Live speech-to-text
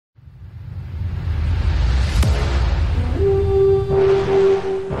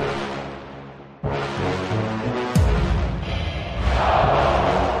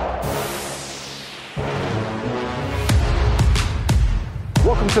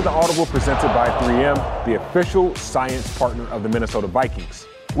to the Audible presented by 3M, the official science partner of the Minnesota Vikings.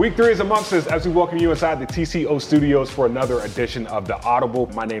 Week 3 is amongst us as we welcome you inside the TCO studios for another edition of the Audible.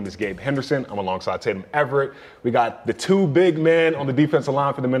 My name is Gabe Henderson. I'm alongside Tatum Everett. We got the two big men on the defensive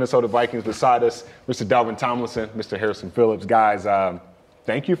line for the Minnesota Vikings beside us, Mr. Dalvin Tomlinson, Mr. Harrison Phillips. Guys,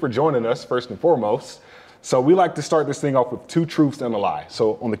 thank you for joining us, first and foremost. So we like to start this thing off with two truths and a lie.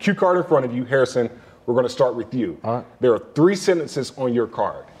 So on the cue card in front of you, Harrison, we're going to start with you. All right. There are 3 sentences on your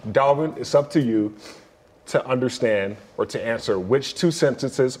card. Dalvin, it's up to you to understand or to answer which 2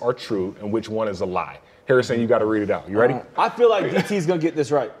 sentences are true and which one is a lie. Harrison, you got to read it out. You ready? I feel like DT's going to get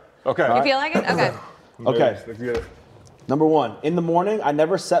this right. Okay. You feel like it? Okay. Okay. Let's get it. Number 1, in the morning, I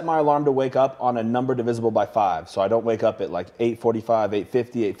never set my alarm to wake up on a number divisible by 5. So I don't wake up at like 8:45,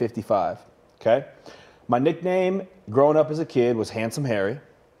 8:50, 8:55. Okay? My nickname growing up as a kid was Handsome Harry.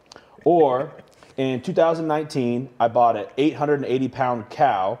 Or in 2019, I bought an 880-pound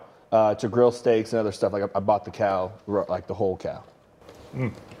cow to grill steaks and other stuff. Like I bought the cow, like the whole cow.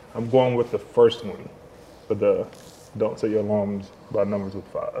 I'm going with the first one, but the don't set your alarms by numbers with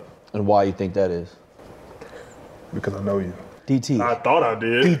 5. And why you think that is? Because I know you. DT. I thought I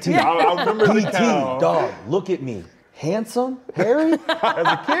did. DT. I remember the cow. DT, dog, look at me. Handsome Harry? As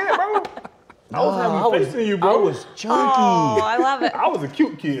a kid, bro. I was having faith in you, bro. I was chunky. Oh, I love it. I was a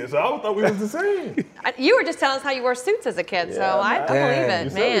cute kid, so I thought we was the same. You were just telling us how you wore suits as a kid, so I believe it, You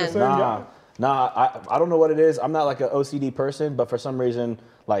said we were the same man. guy. I don't know what it is. I'm not like an OCD person, but for some reason,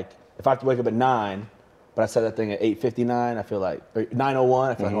 like if I have to wake up at 9, but I set that thing at 8:59, I feel like, or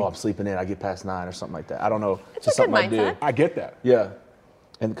 9:01, I feel like, oh, I'm sleeping in. I get past 9 or something like that. I don't know. It's just a good something I mindset. do. I get that. Yeah.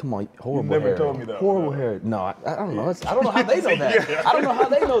 And come on, horrible never hair. told me that. Horrible hair. No, I don't know. I don't know how they know that. I don't know how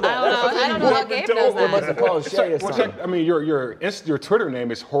they know that. I don't know how Gabe knows They must have that. called Shay or Well, something. check, I mean, your Twitter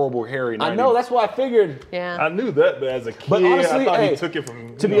name is Horrible Harry. I know, that's why I figured. Yeah. I knew that, but as a kid, But honestly, I thought hey, he took it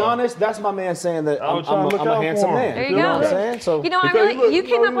from. To be honest, that's my man saying that I was trying to look I'm a out handsome for him. man. There you know go. what I'm saying? So You know, Because look, you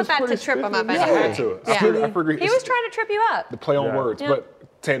came he up with was that to pretty trip him up stiff. anyway. to it. Yeah. I figured He was trying to trip you up. the play on Yeah. words, Yeah.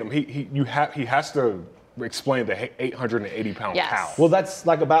 but Tatum, he has to explain the 880-pound Yes. cow. well, that's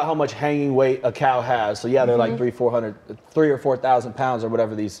like about how much hanging weight a cow has. So yeah, they're like 3 or 4,000 pounds or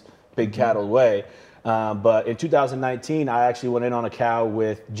whatever these big cattle weigh. But in 2019, I actually went in on a cow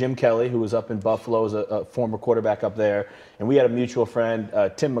with Jim Kelly, who was up in Buffalo as a former quarterback up there. And we had a mutual friend,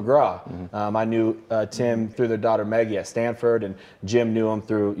 Tim McGraw. I knew Tim through their daughter Maggie at Stanford, and Jim knew him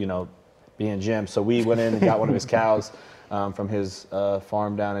through, being Jim. So we went in and got one of his cows from his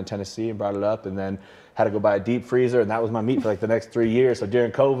farm down in Tennessee and brought it up, and then had to go buy a deep freezer, and that was my meat for like the next 3 years. So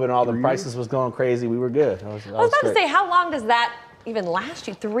during COVID and all the prices was going crazy, we were good. I was about to say, how long does that even last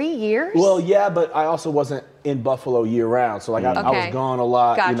you? 3 years? Well, yeah, but I also wasn't in Buffalo year round. So like I was Okay. gone a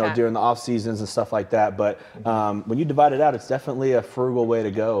lot, Gotcha. during the off seasons and stuff like that. But when you divide it out, it's definitely a frugal way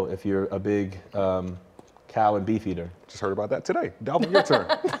to go if you're a big cow and beef eater. Just heard about that today. Dalvin, your turn.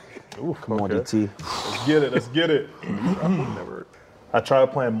 Ooh, come on, DT. Let's get it. Never. I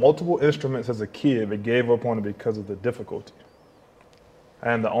tried playing multiple instruments as a kid, but gave up on it because of the difficulty.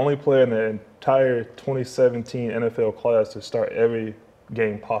 I am the only player in the entire 2017 NFL class to start every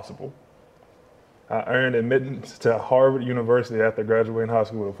game possible. I earned admittance to Harvard University after graduating high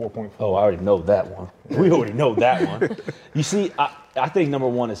school with a 4.4. Oh, I already know that one. We already know that one. You see, I think number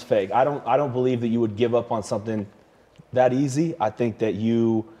 1 is fake. I don't believe that you would give up on something that easy. I think that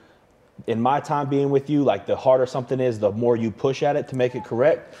you, in my time being with you, like the harder something is, the more you push at it to make it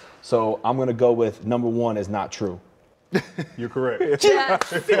correct. So I'm gonna go with number 1 is not true. You're correct.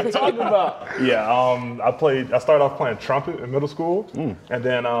 Yes. What are you talking about? Yeah, I started off playing trumpet in middle school, and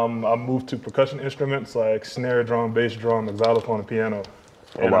then I moved to percussion instruments like snare drum, bass drum, xylophone, and piano.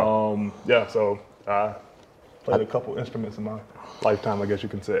 And wow. so I played a couple instruments in my lifetime, I guess you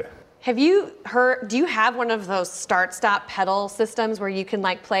can say. Have you heard, do you have one of those start-stop pedal systems where you can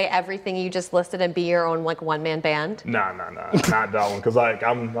like play everything you just listed and be your own like one-man band? Nah, not that one. Because like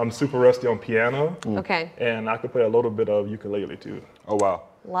I'm super rusty on piano, Okay. and I could play a little bit of ukulele too. Oh, wow.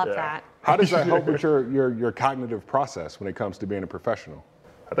 Love Yeah. that. How does that help with your cognitive process when it comes to being a professional?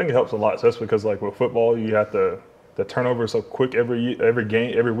 I think it helps a lot, especially because like with football, you have to the turnover is so quick every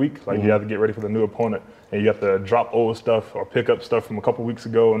game, every week. Like you have to get ready for the new opponent, and you have to drop old stuff or pick up stuff from a couple weeks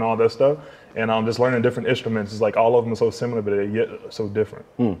ago and all that stuff. And just learning different instruments is like all of them are so similar, but they're yet so different.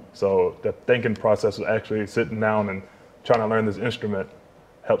 So the thinking process of actually sitting down and trying to learn this instrument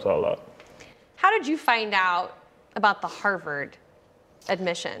helps out a lot. How did you find out about the Harvard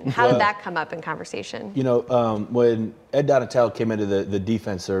admission? How did that come up in conversation? When Ed Donatel came into the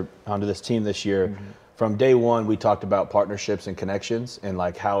defense or onto this team this year, from day one, we talked about partnerships and connections and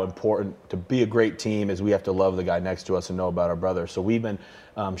like how important to be a great team is we have to love the guy next to us and know about our brother. So we've been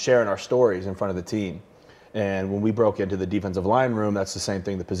sharing our stories in front of the team. And when we broke into the defensive line room, that's the same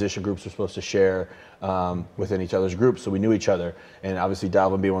thing. The position groups were supposed to share within each other's groups, so we knew each other. And obviously,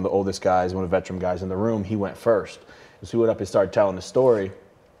 Dalvin being one of the oldest guys, one of the veteran guys in the room, he went first. So we went up and started telling the story.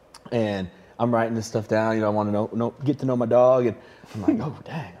 And I'm writing this stuff down. You know, I want to get to know my dog. And I'm like, oh,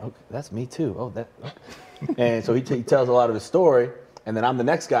 dang, okay, that's me too. Oh, that. Okay. And so he tells a lot of his story. And then I'm the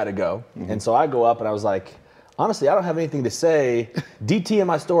next guy to go. Mm-hmm. And so I go up and I was like, honestly, I don't have anything to say. DT in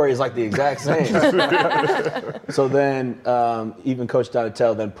my story is like the exact same. So then even Coach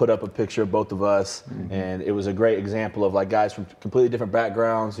Donatell then put up a picture of both of us. Mm-hmm. And it was a great example of like guys from completely different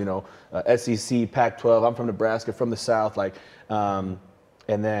backgrounds, you know, SEC, Pac-12. I'm from Nebraska, from the South. Like, and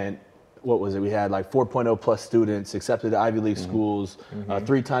then what was it? We had like 4.0 plus students, accepted to Ivy League schools,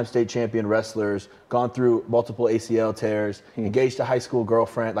 3-time state champion wrestlers, gone through multiple ACL tears, engaged a high school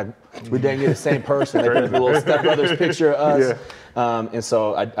girlfriend. Like we didn't get the same person. They put up a little stepbrother's picture of us. Yeah. And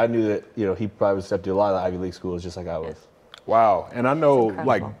so I knew that, you know, he probably was accepted to a lot of the Ivy League schools just like I was. Wow. And I know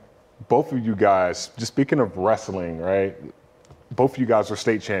like both of you guys, just speaking of wrestling, right? Both of you guys are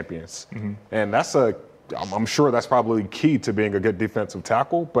state champions. And that's I'm sure that's probably key to being a good defensive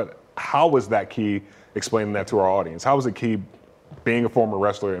tackle, but how was that key, explaining that to our audience? How was it key being a former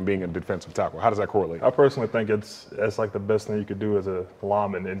wrestler and being a defensive tackle? How does that correlate? I personally think it's like the best thing you could do as a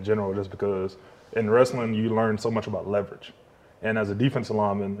lineman in general, just because in wrestling you learn so much about leverage. And as a defensive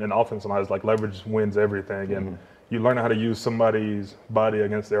lineman and offensive lineman, it's like leverage wins everything. And you learn how to use somebody's body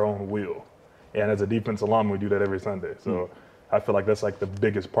against their own will. And as a defensive lineman, we do that every Sunday. So I feel like that's like the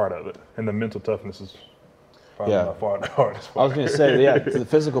biggest part of it. And the mental toughness is probably by far the hardest part. I was going to say, the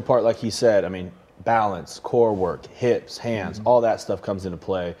physical part, like he said, I mean, balance, core work, hips, hands, all that stuff comes into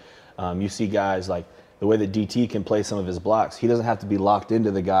play. You see guys like the way that DT can play some of his blocks. He doesn't have to be locked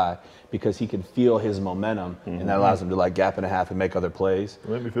into the guy because he can feel his momentum, and that allows him to like gap and a half and make other plays. It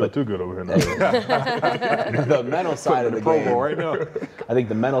made me feel too good over here now. The mental side of the game, right now. I think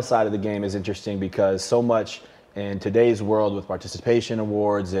the mental side of the game is interesting because so much in today's world with participation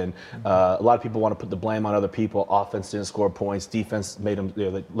awards and a lot of people want to put the blame on other people. Offense didn't score points. Defense made them, you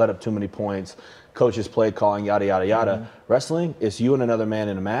know, they let up too many points. Coaches play calling, yada, yada, yada. Wrestling, it's you and another man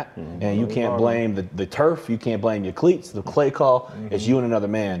in a mat, and you can't blame the turf. You can't blame your cleats, the clay call. It's you and another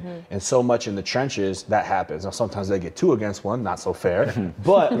man. And so much in the trenches, that happens. Now, sometimes they get 2 against 1, not so fair.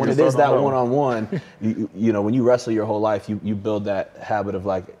 But when it is that one-on-one, you know, when you wrestle your whole life, you build that habit of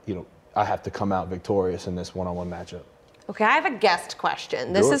like, you know, I have to come out victorious in this one-on-one matchup. Okay, I have a guest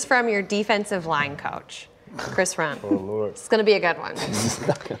question. This is from your defensive line coach, Chris Run. Oh, Lord. It's going to be a good one.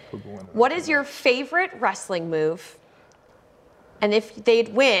 What is your favorite wrestling move? And if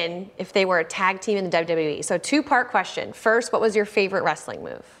they'd win, if they were a tag team in the WWE. So 2-part question. First, what was your favorite wrestling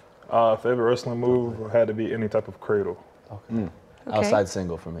move? Favorite wrestling move had to be any type of cradle. Okay. Outside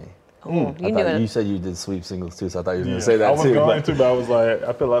single for me. Oh, you knew it. You said you did sweep singles too, so I thought you were going to say that too. I was going to, but I was like,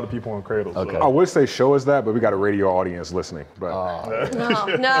 I feel a lot of people on cradles. Okay. So. I would say show us that, but we got a radio audience listening. But No,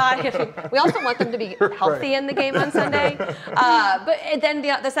 we also want them to be healthy in the game on Sunday. But then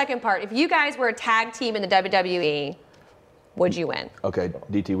the second part, if you guys were a tag team in the WWE, would you win? Okay,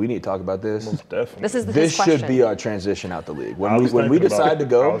 DT, we need to talk about this. Most definitely. This should be our transition out the league. When we decide to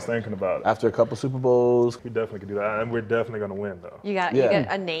go, I was thinking about it. After a couple Super Bowls. We definitely could do that, and we're definitely going to win, though. You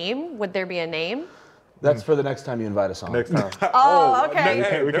get a name? Would there be a name? That's for the next time you invite us on. Next time. Oh,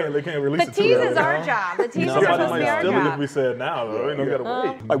 okay. We can't release The it too tease early is our now. job. The tease is Somebody supposed to be might our steal it if job. we said now, though. You know, gotta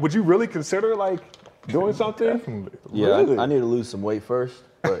wait. like, would you really consider like doing something? Definitely. Yeah, Really? I need to lose some weight first,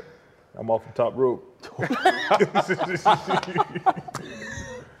 but I'm off the top rope.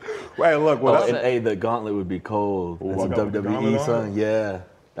 Hey, look, hey, the gauntlet would be cold. That's I a got the WWE gauntlet on? son. Yeah,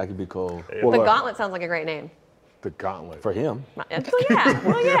 that could be cold. well, The look, Gauntlet sounds like a great name. the gauntlet. For him. Well, yeah.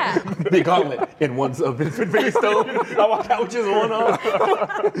 The gauntlet in one Vincent Stone. I walk out with just one on.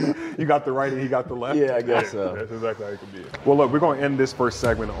 You got the right and he got the left. Yeah, I guess so. That's exactly how it could be. Well, look, we're going to end this first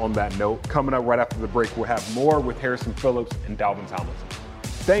segment on that note. Coming up right after the break, we'll have more with Harrison Phillips and Dalvin Tomlinson.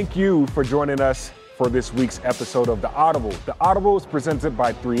 Thank you for joining us for this week's episode of The Audible. The Audible is presented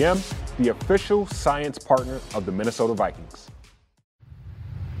by 3M, the official science partner of the Minnesota Vikings.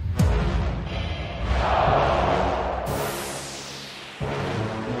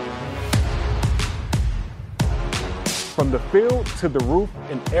 From the field to the roof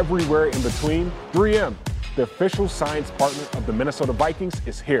and everywhere in between, 3M, the official science partner of the Minnesota Vikings,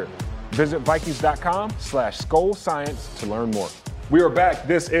 is here. Visit Vikings.com/SkullScience to learn more. We are back.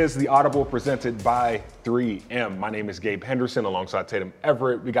 This is the Audible presented by 3M. My name is Gabe Henderson alongside Tatum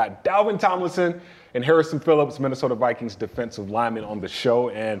Everett. We got Dalvin Tomlinson and Harrison Phillips, Minnesota Vikings defensive linemen on the show.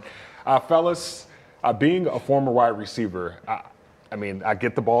 And fellas, being a former wide receiver, I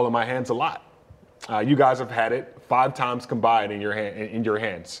get the ball in my hands a lot. You guys have had it 5 times combined in your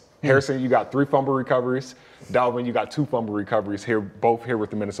hands. Harrison, you got 3 fumble recoveries. Dalvin, you got 2 fumble recoveries here, both here with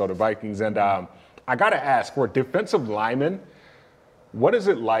the Minnesota Vikings. And I got to ask, for a defensive lineman, what is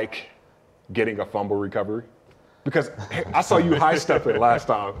it like getting a fumble recovery? Because I saw you high-step it last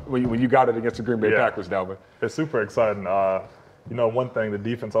time when you got it against the Green Bay Packers, Dalvin. It's super exciting. One thing the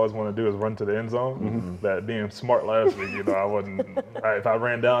defense always want to do is run to the end zone. That being smart last week, I wasn't. If I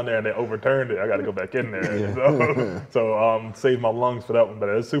ran down there and they overturned it, I got to go back in there. So save my lungs for that one. But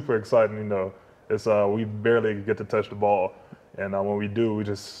it's super exciting. It's we barely get to touch the ball, and when we do, we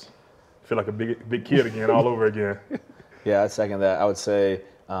just feel like a big kid again, all over again. Yeah, I'd second that. I would say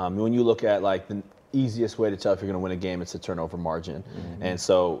when you look at like the easiest way to tell if you're going to win a game, it's a turnover margin. And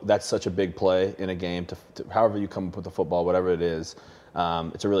so that's such a big play in a game. To however you come up with the football, whatever it is,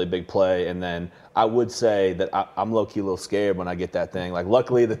 it's a really big play. And then I would say that I'm low-key a little scared when I get that thing. Like,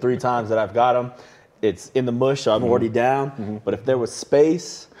 luckily, the 3 times that I've got them, it's in the mush, so I'm already down. But if there was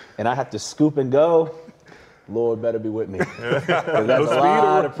space and I have to scoop and go, Lord better be with me. Because that's a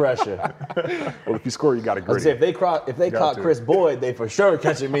lot of pressure. Well, if you score, you got to grit. If they caught Chris Boyd, they for sure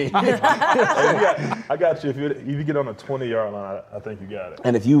catching me. I got you. If you get on a 20-yard line, I think you got it.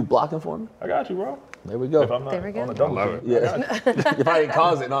 And if you blocking for me? I got you, bro. There we go. If I'm not There we go. on the double I love team, Yeah. If I didn't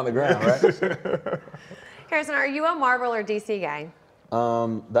cause it on the ground, right? Harrison, are you a Marvel or DC guy?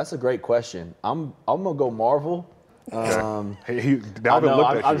 That's a great question. I'm gonna go Marvel. Dalvin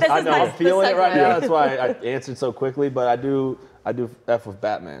looked at you. I know. I'm feeling it right segue. now. That's why I answered so quickly. But I do F with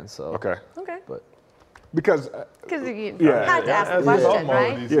Batman. So Okay. Okay. But Because Because you Yeah. had to ask the As question, all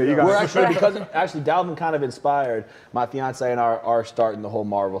Marvel right? DC Yeah, you guys. got because Dalvin kind of inspired my fiance and our starting the whole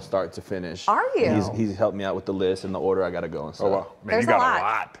Marvel start to finish. Are you? He's helped me out with the list and the order I got to go and stuff. Oh, wow. Man, There's you got a a lot.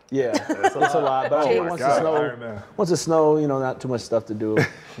 lot. Yeah, it's a lot. But Oh, my once God. Iron Man. the snow, not too much stuff to do.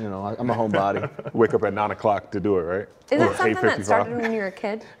 I'm a homebody. Wake up at 9 o'clock to do it, right? Is Or that something that 8:55. started when you were a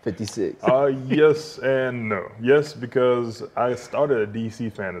kid? 56. Yes and no. Yes, because I started a DC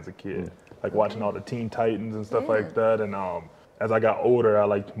fan as a kid, like watching all the Teen Titans and stuff like that. And as I got older, I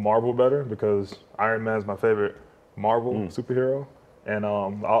liked Marvel better because Iron Man's my favorite Marvel superhero. And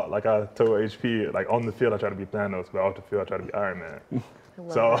like I told HP, like on the field I try to be Thanos, but off the field I try to be Iron Man. I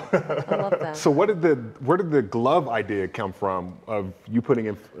love that. So where did the glove idea come from of you putting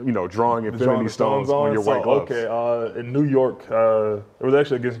in, drawing Infinity Stones on your white gloves? Okay, in New York, it was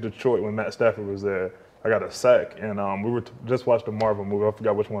actually against Detroit when Matt Stafford was there. I got a sack, and we were just watched a Marvel movie. I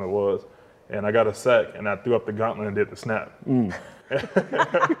forgot which one it was. And I got a sack, and I threw up the gauntlet and did the snap. And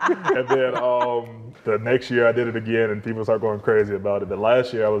then the next year I did it again, and people started going crazy about it. But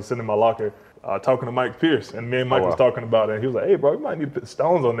last year I was sitting in my locker talking to Mike Pierce, and me and Mike was talking about it. And he was like, "Hey, bro, you might need to put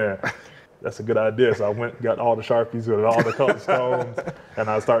stones on there." That's a good idea. So I went and got all the Sharpies with all the colored stones, and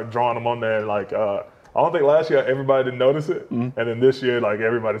I started drawing them on there. Like I don't think last year everybody didn't notice it, and then this year like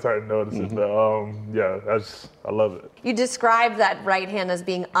everybody started to notice it. But I love it. You described that right hand as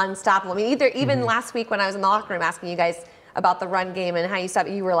being unstoppable. I mean, even last week when I was in the locker room asking you guys about the run game and how you stop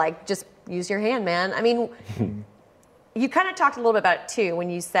it, you were like, just use your hand, man. I mean, you kind of talked a little bit about it too when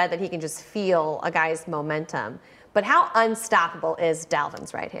you said that he can just feel a guy's momentum. But how unstoppable is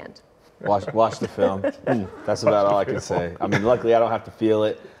Dalvin's right hand? Watch the film. That's about all I can say. I mean, luckily I don't have to feel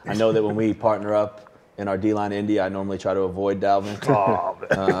it. I know that when we partner up in our D-line Indy, I normally try to avoid Dalvin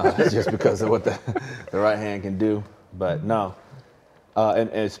just because of what the right hand can do. But no.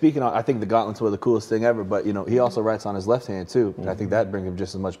 And speaking on, I think the gauntlets were the coolest thing ever. But he also writes on his left hand too. And I think that brings him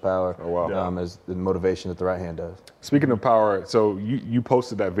just as much power as the motivation that the right hand does. Speaking of power, so you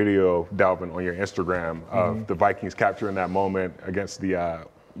posted that video, Dalvin, on your Instagram of the Vikings capturing that moment against the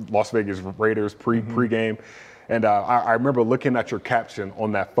Las Vegas Raiders pregame. And I remember looking at your caption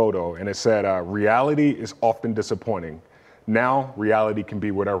on that photo, and it said, reality is often disappointing. Now, reality can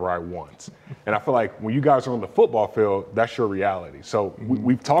be whatever I want. And I feel like when you guys are on the football field, that's your reality. So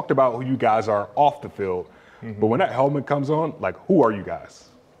we've talked about who you guys are off the field, but when that helmet comes on, like, who are you guys?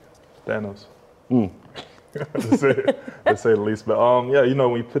 Thanos. to say the least. But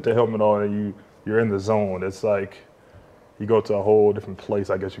when you put the helmet on and you're in the zone, it's like you go to a whole different place,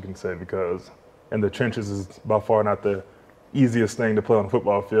 I guess you can say, because in the trenches is by far not the easiest thing to play on the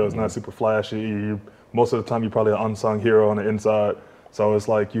football field. It's not super flashy. Most of the time, you're probably an unsung hero on the inside. So it's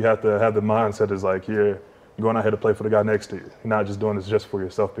like you have to have the mindset is like you're going out here to play for the guy next to you. You're not just doing this just for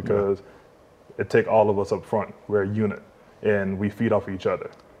yourself because it take all of us up front. We're a unit. and we feed off of each other.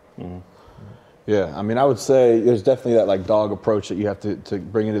 Yeah, I mean, I would say there's definitely that like dog approach that you have to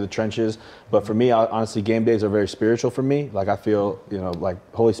bring into the trenches. But for me, honestly, game days are very spiritual for me. Like I feel, like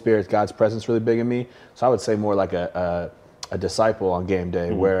Holy Spirit, God's presence really big in me. So I would say more like a disciple on game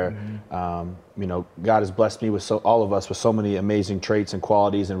day where, God has blessed me with all of us with so many amazing traits and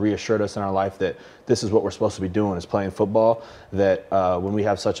qualities and reassured us in our life that this is what we're supposed to be doing is playing football, that when we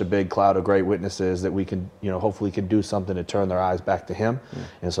have such a big cloud of great witnesses that we can, hopefully can do something to turn their eyes back to him.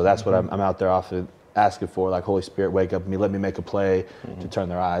 And so that's what I'm out there often asking for, like, Holy Spirit, wake up me, let me make a play to turn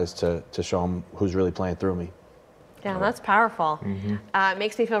their eyes to show them who's really playing through me. Yeah, that's powerful. It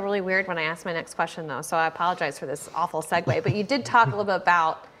makes me feel really weird when I ask my next question, though, so I apologize for this awful segue. But you did talk a little bit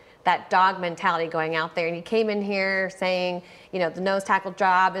about that dog mentality going out there, and you came in here saying, the nose tackle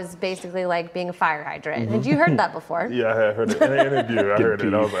job is basically like being a fire hydrant. Had you heard that before? Yeah, I had heard it in an interview. I heard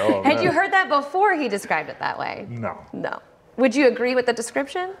it. I was like, oh, Had you heard that before he described it that way? No. No. Would you agree with the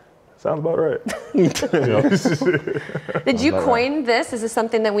description? Sounds about right. Did you coin this? Is this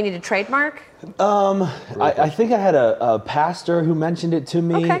something that we need to trademark? I think I had a pastor who mentioned it to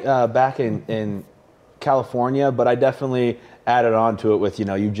me back in California, but I definitely added on to it with,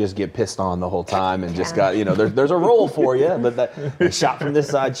 you just get pissed on the whole time and just got, there's a role for you, but that shot from this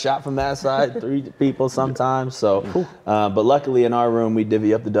side, shot from that side, 3 people sometimes. So, but luckily in our room, we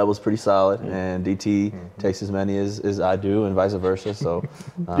divvy up the doubles pretty solid, and DT takes as many as I do and vice versa. So,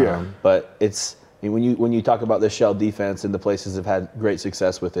 but it's, when you talk about this shell defense and the places that have had great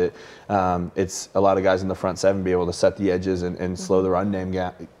success with it, it's a lot of guys in the front 7 be able to set the edges and slow the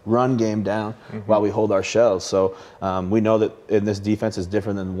run game down while we hold our shells. So we know that in this defense is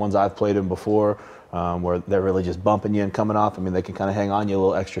different than the ones I've played in before, where they're really just bumping you and coming off. I mean, they can kind of hang on you a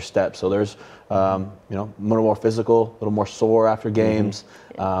little extra step. So there's, a little more physical, a little more sore after games,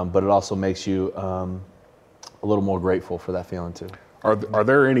 but it also makes you a little more grateful for that feeling too. Are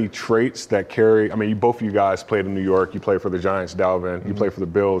there any traits that carry? I mean, both of you guys played in New York. You played for the Giants, Dalvin. You played for the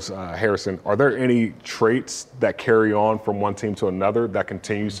Bills, Harrison. Are there any traits that carry on from one team to another that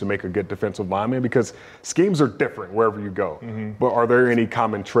continues to make a good defensive lineman? Because schemes are different wherever you go. But are there any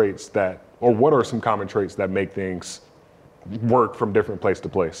common traits or what are some common traits that make things work from different place to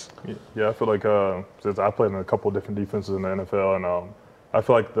place? Yeah, I feel like since I played in a couple of different defenses in the NFL, and I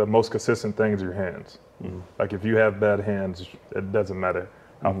feel like the most consistent thing is your hands. Like if you have bad hands, it doesn't matter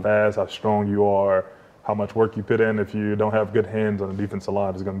how fast, how strong you are, how much work you put in. If you don't have good hands on the defensive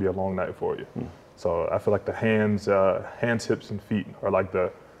line, it's going to be a long night for you. So I feel like the hands, hips, and feet are like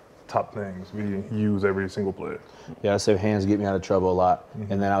the top things we use every single play. Yeah, I say hands get me out of trouble a lot.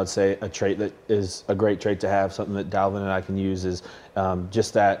 And then I would say a trait that is a great trait to have, something that Dalvin and I can use, is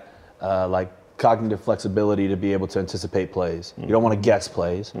just that cognitive flexibility to be able to anticipate plays. You don't want to guess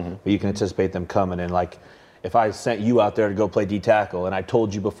plays, but you can anticipate them coming. And like, if I sent you out there to go play D tackle and I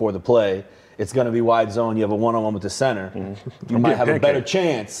told you before the play, it's going to be wide zone, you have a one-on-one with the center, you might have a better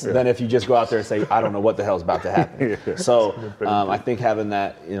chance than if you just go out there and say, I don't know what the hell's about to happen. So I think having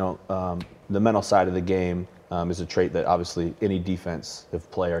that, the mental side of the game is a trait that obviously any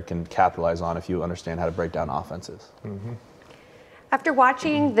defensive player can capitalize on if you understand how to break down offenses. After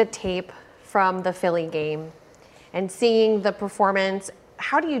watching the tape from the Philly game and seeing the performance,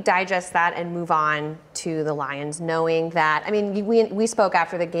 how do you digest that and move on to the Lions, knowing that, I mean, we spoke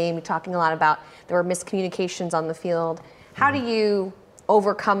after the game, talking a lot about there were miscommunications on the field. How do you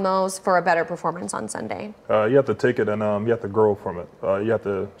overcome those for a better performance on Sunday? You have to take it and you have to grow from it. You have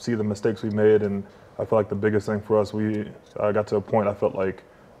to see the mistakes we made, and I feel like the biggest thing for us, we got to a point I felt like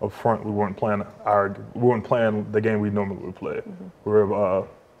up front we weren't playing the game we normally would play.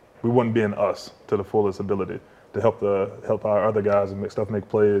 We weren't being us to the fullest ability to help our other guys and make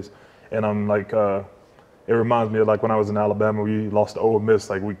plays. And I'm like, it reminds me of like when I was in Alabama, we lost to Ole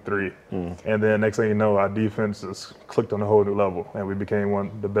Miss like week 3. And then next thing you know, our defense just clicked on a whole new level, and we became one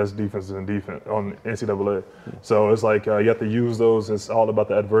of the best defenses in defense on NCAA. So it's like you have to use those. It's all about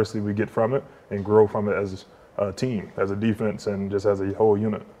the adversity we get from it and grow from it as a team, as a defense, and just as a whole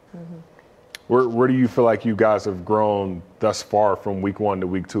unit. Where do you feel like you guys have grown thus far from week 1 to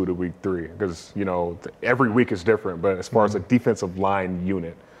week 2 to week 3? Because, every week is different, but as far as a defensive line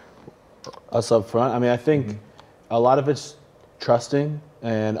unit. Us up front, I mean, I think a lot of it's trusting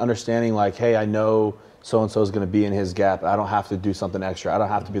and understanding like, hey, I know so-and-so is going to be in his gap. I don't have to do something extra. I don't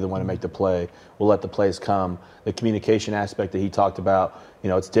have to be the one to make the play. We'll let the plays come. The communication aspect that he talked about,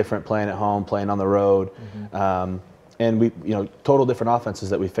 it's different playing at home, playing on the road. And we, total different offenses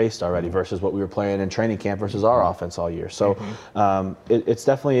that we faced already versus what we were playing in training camp versus our offense all year. So it's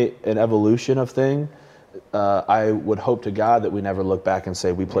definitely an evolution of thing. I would hope to God that we never look back and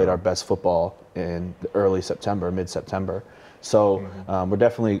say we played our best football in early September, mid-September. So we're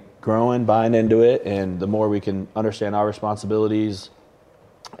definitely growing, buying into it, and the more we can understand our responsibilities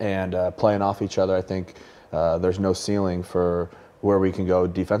and playing off each other, I think there's no ceiling for where we can go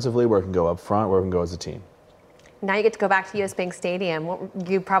defensively, where we can go up front, where we can go as a team. Now you get to go back to US Bank Stadium.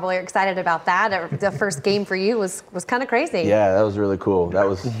 You probably are excited about that. The first game for you was kind of crazy. Yeah, that was really cool. That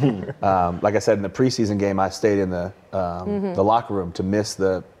was, like I said, in the preseason game, I stayed in the locker room to miss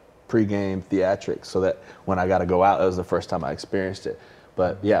the pregame theatrics, so that when I got to go out, that was the first time I experienced it.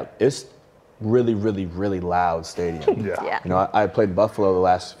 But yeah, it's really, really, really loud stadium. Yeah. You know, I played in Buffalo the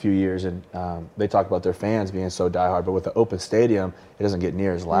last few years, and they talk about their fans being so diehard, but with the open stadium, it doesn't get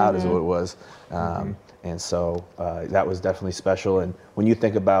near as loud as what it was. And so that was definitely special. And when you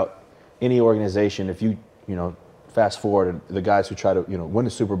think about any organization, if you fast forward and the guys who try to win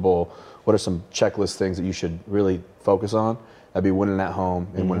the Super Bowl, what are some checklist things that you should really focus on? That'd be winning at home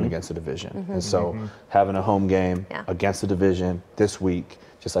and winning against the division. And so having a home game against the division this week,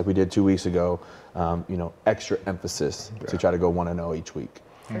 just like we did 2 weeks ago, extra emphasis to try to go 1-0 each week.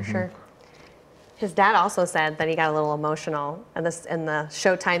 For sure. His dad also said that he got a little emotional in the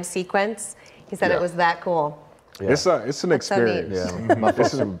Showtime sequence. He said it was that cool. Yeah. It's an experience. Yeah, my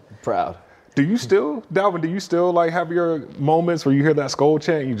folks are proud. Do you still, Dalvin, like have your moments where you hear that Skol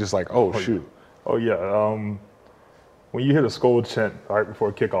chant and you're just like, oh, shoot? Oh, yeah. When you hear the Skol chant right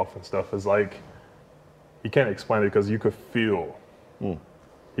before kickoff and stuff, it's like, you can't explain it because you could feel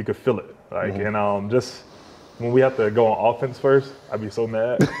it. Like, and just when we have to go on offense first, I'd be so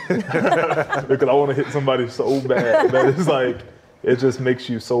mad because I want to hit somebody so bad that it's like, it just makes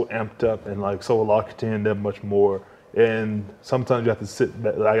you so amped up and like so locked in that much more. And sometimes you have to sit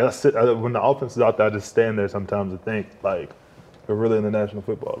back. Like when the offense is out there, I just stand there sometimes and think like, we're really in the National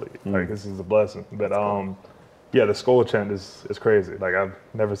Football League. Like this is a blessing. But yeah, the Skol chant is crazy. Like I've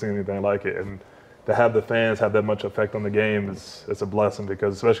never seen anything like it. And to have the fans have that much effect on the game it's a blessing,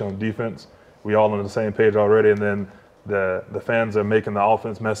 because especially on defense, we all on the same page already, and then the fans are making the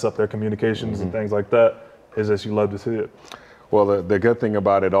offense mess up their communications and things like that. It's just, you love to see it. Well, the good thing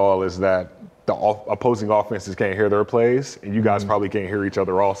about it all is that the opposing offenses can't hear their plays, and you guys probably can't hear each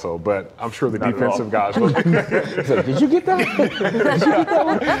other also. But I'm sure the defensive guys will. Did you get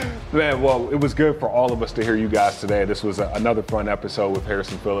that? Man, well, it was good for all of us to hear you guys today. This was another fun episode with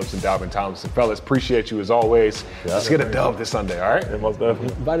Harrison Phillips and Dalvin Tomlinson. Fellas, appreciate you as always. Let's get a dub this Sunday, all right? Yeah, most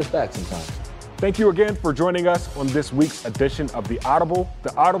definitely. Invite us back sometime. Thank you again for joining us on this week's edition of The Audible.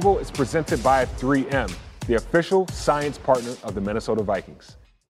 The Audible is presented by 3M, the official science partner of the Minnesota Vikings.